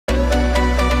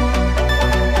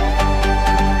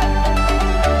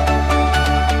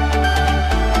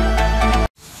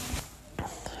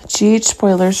GH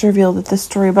spoilers reveal that the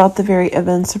story about the very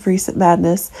events of recent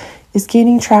madness is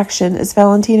gaining traction as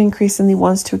Valentine increasingly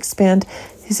wants to expand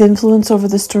his influence over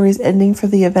the story's ending for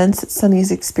the events that Sonny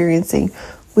is experiencing,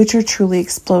 which are truly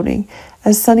exploding.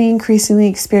 As Sonny increasingly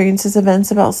experiences events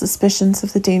about suspicions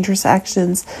of the dangerous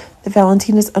actions that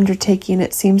Valentine is undertaking,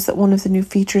 it seems that one of the new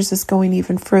features is going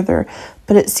even further,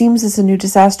 but it seems as a new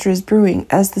disaster is brewing,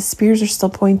 as the spears are still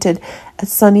pointed at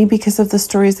Sonny because of the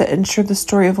stories that ensure the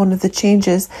story of one of the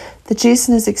changes that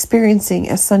Jason is experiencing.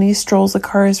 As Sonny strolls, a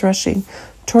car is rushing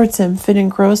towards him. Finn,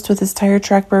 engrossed with his tire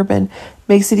track bourbon,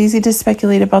 makes it easy to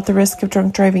speculate about the risk of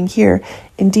drunk driving here.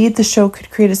 Indeed, the show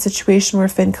could create a situation where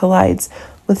Finn collides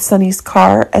with Sonny's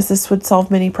car, as this would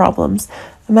solve many problems.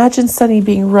 Imagine Sonny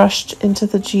being rushed into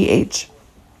the GH,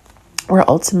 where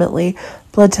ultimately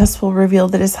blood tests will reveal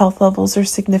that his health levels are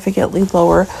significantly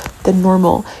lower than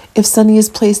normal. If Sonny is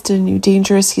placed in a new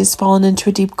danger as he has fallen into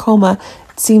a deep coma,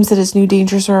 it seems that as new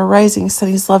dangers are arising,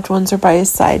 Sonny's loved ones are by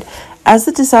his side as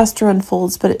the disaster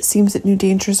unfolds, but it seems that new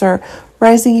dangers are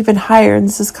rising even higher, and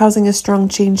this is causing a strong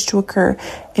change to occur.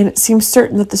 And it seems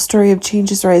certain that the story of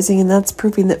change is rising, and that's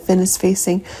proving that Finn is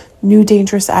facing new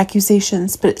dangerous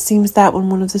accusations. But it seems that when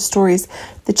one of the stories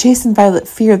that Chase and Violet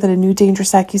fear that a new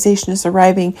dangerous accusation is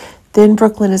arriving, then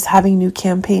Brooklyn is having new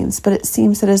campaigns. But it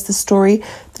seems that as the story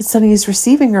that Sonny is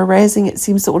receiving are rising, it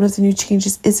seems that one of the new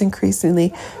changes is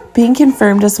increasingly being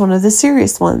confirmed as one of the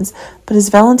serious ones. But as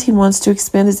Valentine wants to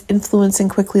expand his influence in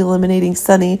quickly eliminating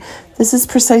Sonny, this is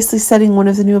precisely setting one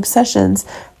of the new obsessions.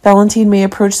 Valentine may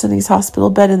approach Sonny's hospital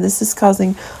bed, and this is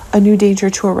causing a new danger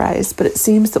to arise. But it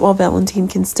seems that while Valentine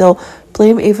can still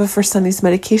blame Ava for Sonny's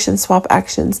medication swap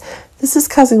actions, this is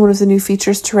causing one of the new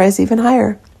features to rise even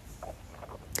higher.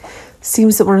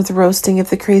 Seems that one of the roasting of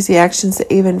the crazy actions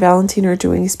that Ava and Valentine are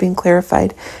doing is being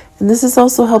clarified, and this is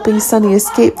also helping Sonny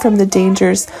escape from the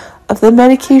dangers of the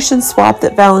medication swap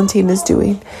that Valentine is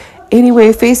doing.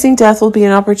 Anyway, facing death will be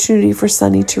an opportunity for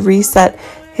Sonny to reset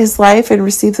his life and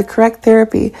receive the correct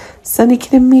therapy. Sonny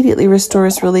can immediately restore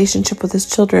his relationship with his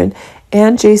children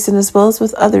and Jason, as well as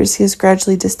with others he has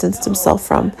gradually distanced himself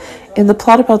from. And the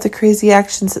plot about the crazy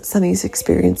actions that Sonny is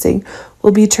experiencing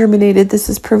will be terminated. This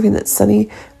is proving that Sonny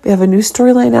may have a new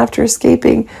storyline after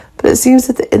escaping, but it seems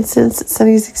that the incidents that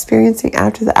Sonny is experiencing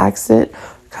after the accident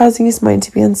are causing his mind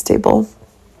to be unstable.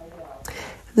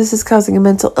 This is causing a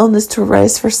mental illness to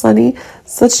arise for Sonny.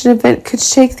 Such an event could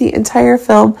shake the entire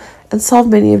film and solve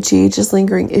many of GH's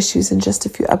lingering issues in just a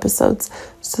few episodes.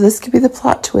 So this could be the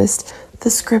plot twist the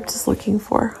script is looking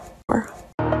for.